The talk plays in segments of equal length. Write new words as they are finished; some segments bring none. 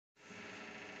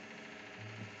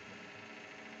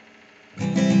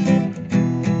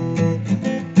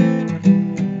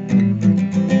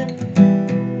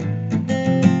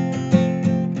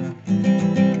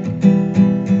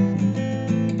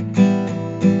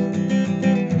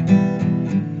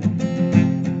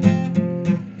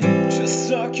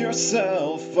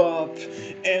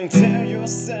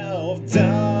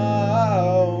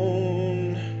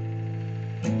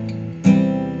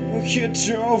hit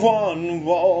your one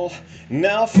wall,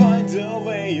 now find a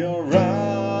way around.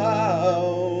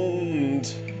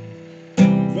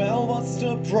 Well, what's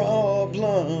the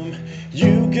problem?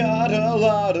 You got a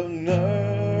lot of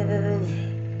nerve.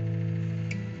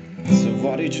 So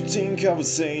what did you think I would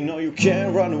say? No, you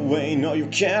can't run away, no, you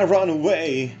can't run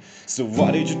away. So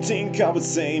what did you think I would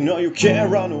say? No, you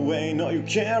can't run away, no, you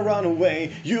can't run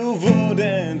away. You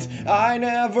wouldn't, I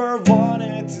never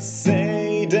wanted to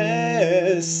say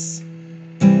this.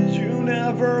 You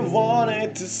never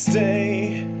wanted to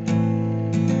stay.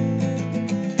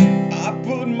 I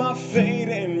put my faith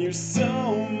in you,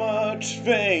 so much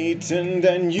faith, and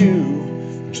then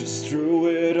you just threw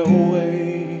it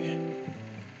away.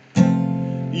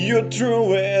 You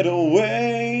threw it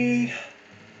away.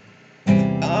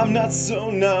 I'm not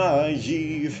so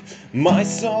naive, my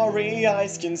sorry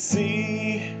eyes can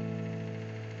see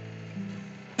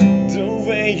the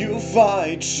way you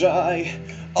fight shy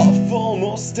of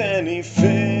almost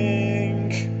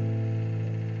anything.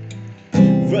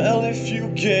 Well, if you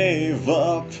gave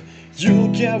up,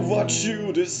 you'll get what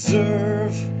you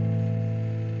deserve.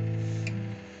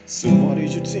 So what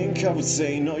did you think I would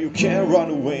say? No, you can't run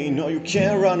away, no, you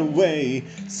can't run away.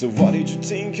 So what did you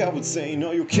think I would say?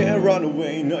 No, you can't run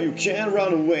away, no, you can't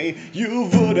run away. You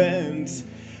wouldn't,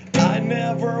 I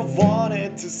never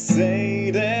wanted to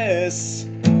say this.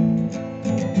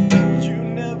 You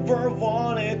never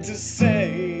wanted to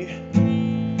say.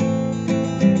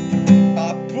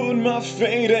 I put my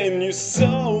faith in you,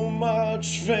 so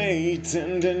much faith,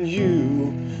 and then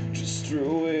you just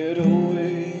threw it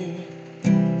away.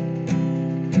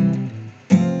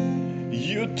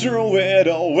 You threw it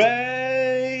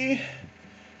away.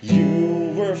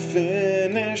 You were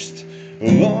finished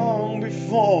long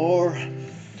before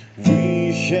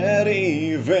we had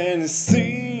even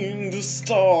seen the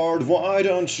start. Why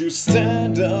don't you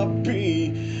stand up,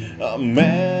 be a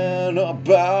man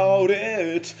about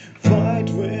it? Fight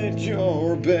with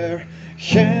your bare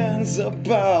hands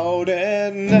about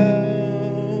it now.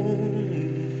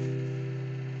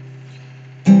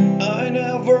 I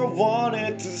never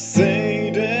wanted to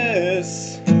say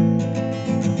this.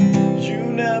 You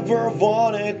never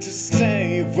wanted to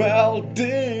stay. Well,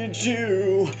 did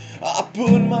you? I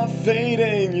put my faith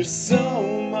in you, so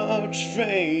much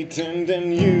faith, and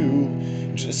then you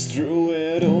just threw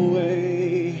it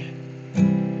away.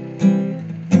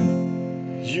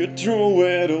 You threw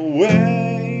it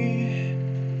away.